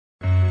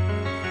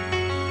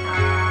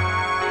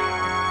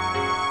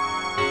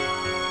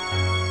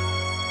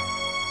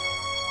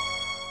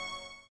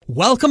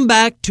Welcome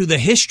back to the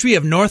History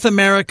of North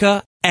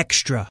America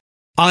Extra.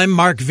 I'm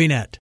Mark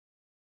Vinette.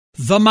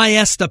 The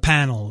Maesta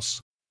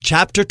Panels,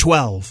 Chapter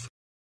 12.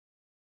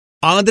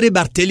 André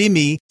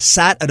Barthélemy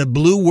sat at a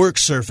blue work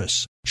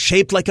surface,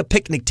 shaped like a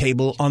picnic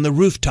table on the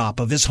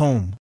rooftop of his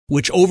home,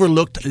 which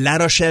overlooked La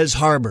Rochelle's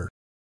harbor,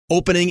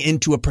 opening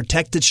into a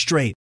protected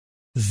strait,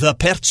 the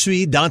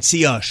Pertuis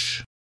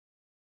d'Antioche.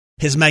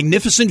 His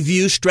magnificent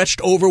view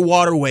stretched over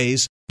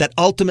waterways that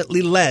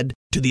ultimately led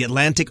to the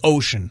Atlantic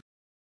Ocean.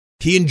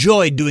 He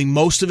enjoyed doing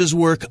most of his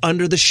work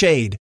under the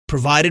shade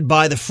provided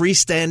by the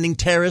freestanding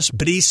terrace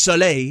Brise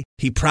Soleil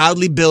he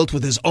proudly built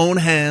with his own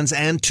hands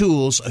and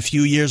tools a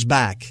few years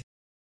back.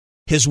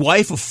 His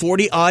wife of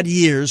 40-odd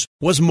years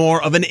was more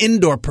of an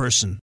indoor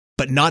person,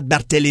 but not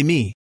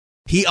Barthélemy.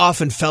 He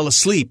often fell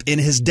asleep in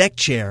his deck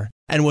chair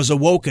and was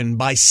awoken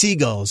by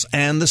seagulls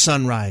and the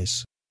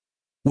sunrise.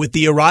 With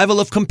the arrival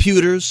of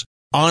computers,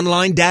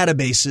 online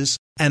databases,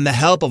 and the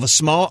help of a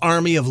small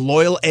army of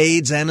loyal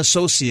aides and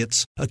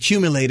associates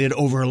accumulated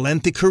over a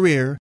lengthy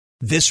career,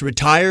 this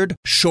retired,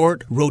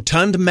 short,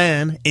 rotund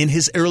man in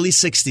his early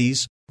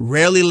 60s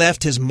rarely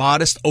left his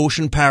modest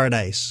ocean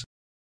paradise.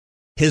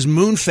 His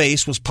moon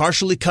face was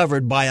partially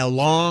covered by a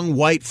long,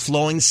 white,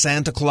 flowing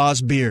Santa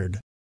Claus beard,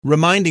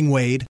 reminding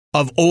Wade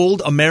of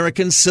old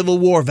American Civil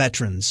War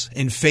veterans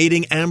in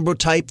fading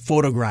ambrotype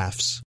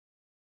photographs.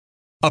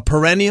 A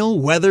perennial,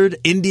 weathered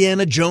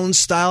Indiana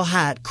Jones-style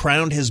hat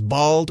crowned his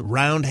bald,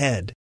 round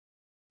head.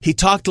 He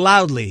talked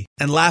loudly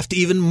and laughed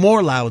even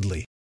more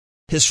loudly.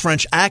 His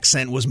French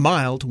accent was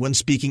mild when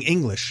speaking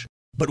English,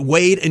 but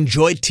Wade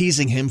enjoyed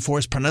teasing him for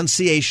his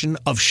pronunciation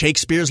of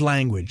Shakespeare's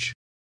language.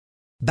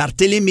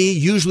 Barthélemy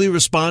usually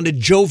responded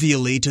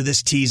jovially to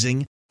this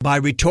teasing by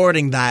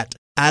retorting that,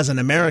 as an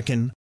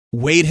American,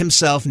 Wade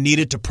himself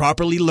needed to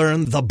properly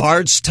learn the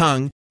bard's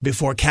tongue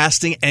before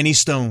casting any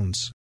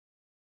stones.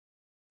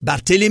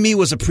 Barthélemy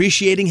was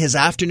appreciating his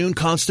afternoon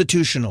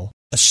constitutional,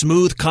 a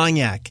smooth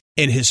cognac,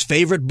 in his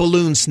favorite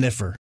balloon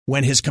sniffer,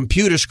 when his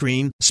computer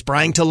screen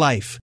sprang to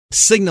life,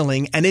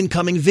 signaling an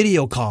incoming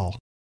video call,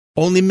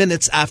 only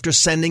minutes after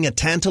sending a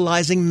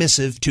tantalizing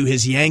missive to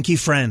his Yankee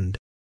friend.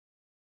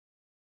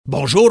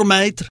 Bonjour,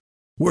 maître,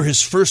 were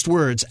his first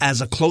words as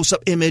a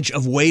close-up image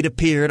of Wade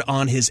appeared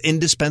on his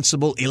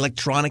indispensable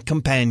electronic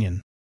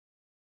companion.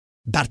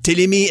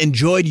 Barthélemy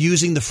enjoyed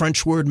using the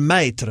French word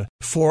maître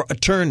for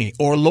attorney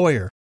or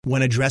lawyer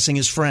when addressing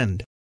his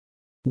friend.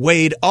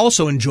 Wade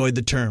also enjoyed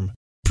the term,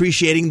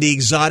 appreciating the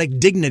exotic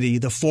dignity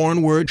the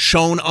foreign word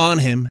shone on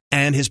him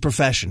and his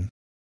profession.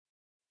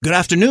 Good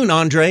afternoon,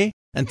 André,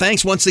 and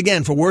thanks once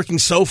again for working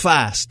so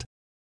fast.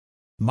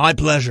 My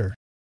pleasure.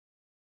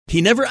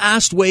 He never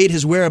asked Wade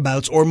his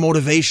whereabouts or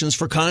motivations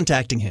for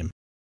contacting him.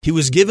 He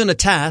was given a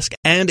task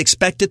and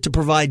expected to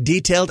provide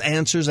detailed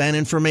answers and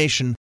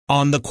information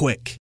on the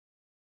quick.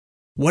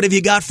 What have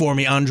you got for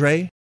me,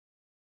 André?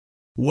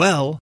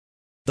 Well,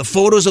 the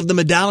photos of the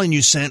medallion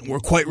you sent were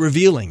quite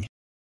revealing.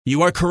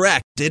 You are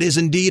correct, it is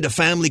indeed a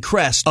family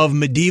crest of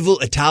medieval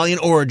Italian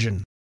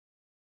origin.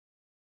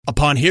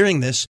 Upon hearing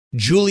this,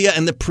 Julia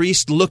and the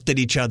priest looked at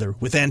each other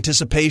with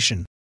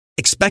anticipation,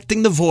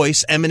 expecting the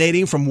voice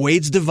emanating from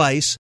Wade's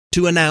device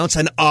to announce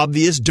an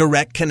obvious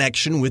direct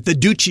connection with the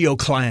Duccio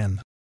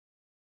clan.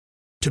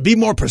 To be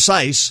more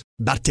precise,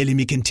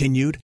 Barthélemy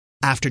continued,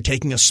 after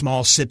taking a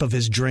small sip of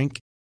his drink,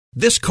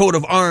 this coat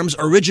of arms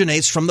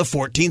originates from the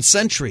 14th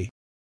century,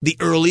 the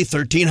early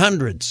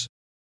 1300s.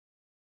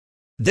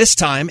 This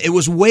time it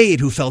was Wade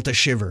who felt a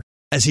shiver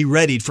as he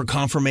readied for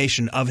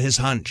confirmation of his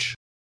hunch.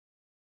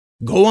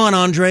 Go on,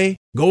 André,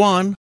 go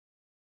on.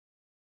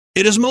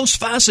 It is most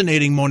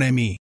fascinating, mon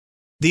ami.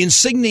 The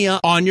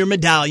insignia on your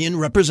medallion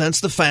represents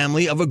the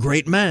family of a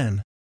great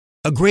man,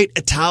 a great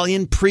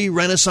Italian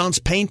pre-Renaissance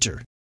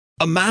painter,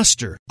 a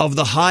master of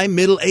the high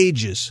Middle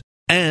Ages,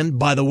 and,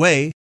 by the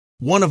way,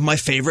 one of my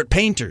favorite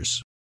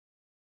painters.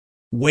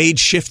 Wade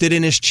shifted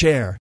in his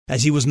chair,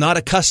 as he was not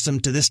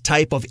accustomed to this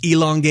type of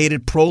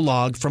elongated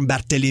prologue from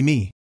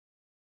Barthélemy.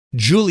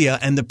 Julia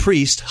and the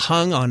priest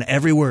hung on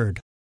every word.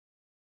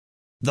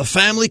 The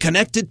family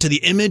connected to the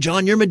image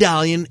on your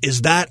medallion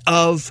is that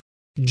of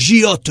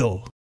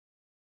Giotto.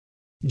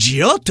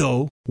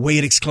 Giotto?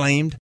 Wade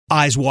exclaimed,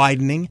 eyes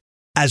widening,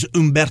 as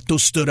Umberto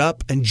stood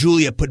up and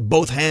Julia put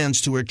both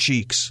hands to her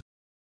cheeks.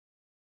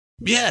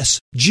 Yes,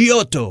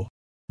 Giotto,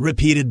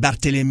 repeated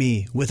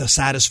Barthélemy with a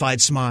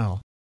satisfied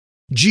smile.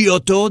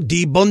 Giotto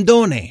di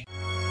Bondone.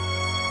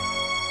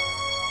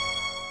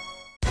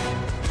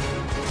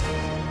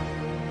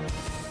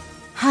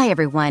 Hi,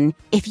 everyone.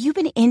 If you've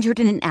been injured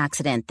in an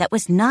accident that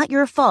was not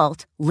your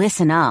fault,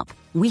 listen up.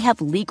 We have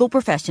legal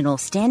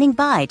professionals standing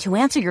by to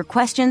answer your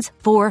questions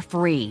for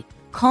free.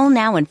 Call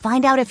now and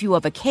find out if you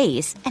have a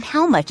case and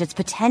how much it's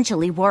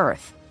potentially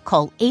worth.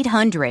 Call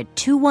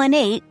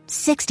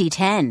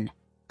 800-218-6010.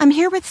 I'm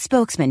here with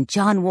spokesman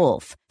John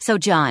Wolf. So,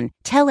 John,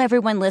 tell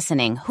everyone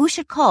listening who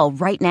should call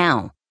right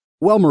now.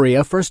 Well,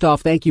 Maria, first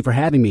off, thank you for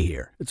having me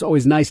here. It's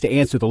always nice to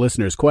answer the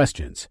listeners'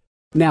 questions.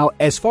 Now,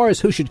 as far as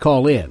who should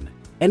call in,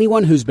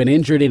 anyone who's been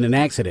injured in an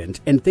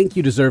accident and think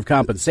you deserve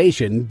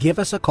compensation, give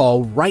us a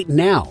call right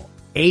now.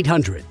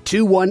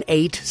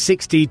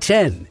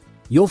 800-218-6010.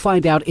 You'll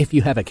find out if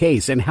you have a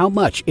case and how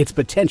much it's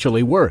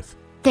potentially worth.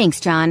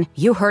 Thanks, John.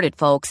 You heard it,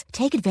 folks.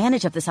 Take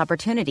advantage of this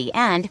opportunity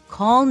and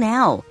call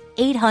now.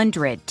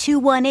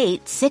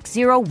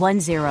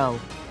 800-218-6010.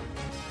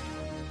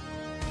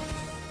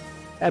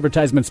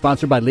 Advertisement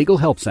sponsored by Legal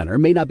Help Center.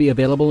 May not be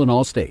available in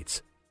all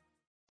states.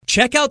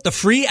 Check out the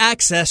free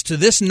access to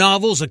this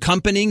novel's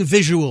accompanying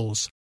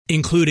visuals,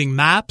 including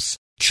maps,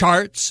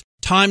 charts,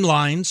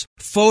 timelines,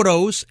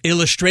 photos,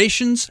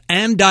 illustrations,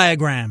 and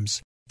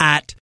diagrams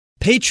at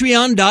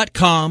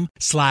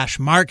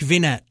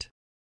patreon.com/markvinet.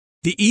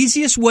 The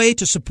easiest way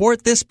to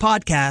support this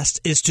podcast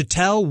is to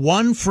tell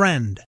one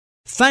friend.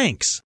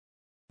 Thanks.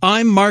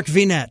 I'm Mark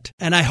Vinet,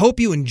 and I hope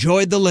you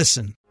enjoyed the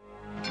listen.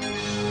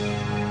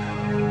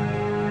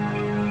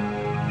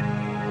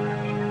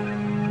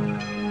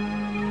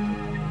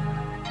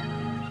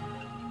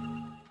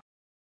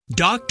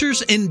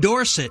 Doctors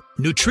endorse it,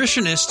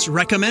 nutritionists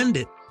recommend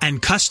it,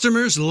 and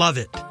customers love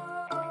it.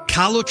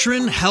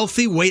 Calotrin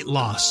Healthy Weight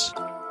Loss.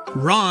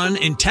 Ron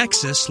in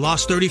Texas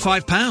lost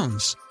 35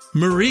 pounds.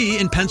 Marie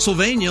in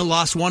Pennsylvania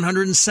lost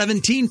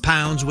 117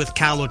 pounds with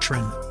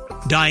Calotrin.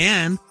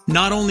 Diane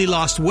not only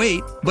lost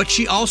weight, but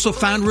she also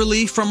found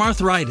relief from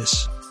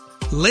arthritis.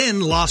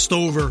 Lynn lost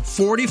over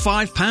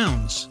 45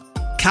 pounds.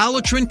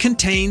 Calotrin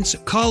contains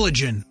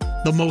collagen,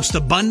 the most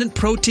abundant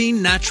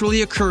protein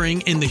naturally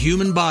occurring in the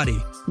human body,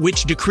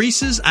 which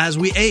decreases as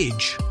we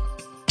age.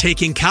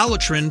 Taking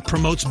Calotrin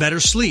promotes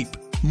better sleep,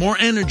 more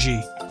energy,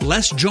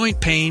 less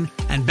joint pain,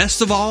 and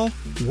best of all,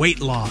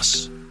 weight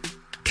loss.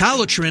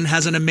 Calotrin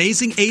has an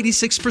amazing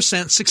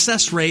 86%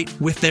 success rate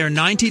with their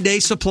 90-day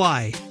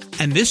supply.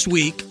 And this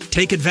week,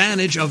 take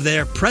advantage of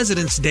their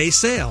President's Day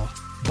sale.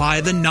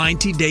 Buy the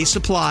 90-day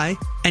supply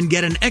and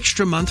get an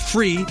extra month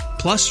free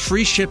plus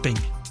free shipping.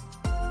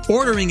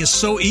 Ordering is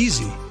so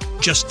easy.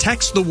 Just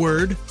text the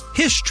word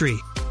HISTORY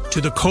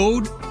to the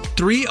code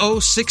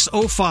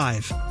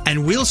 30605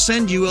 and we'll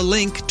send you a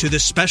link to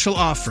this special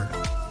offer.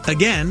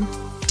 Again,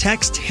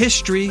 text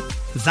HISTORY,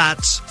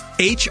 that's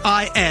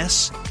HISTORY,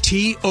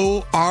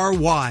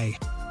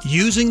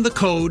 using the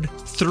code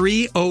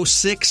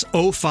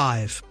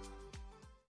 30605.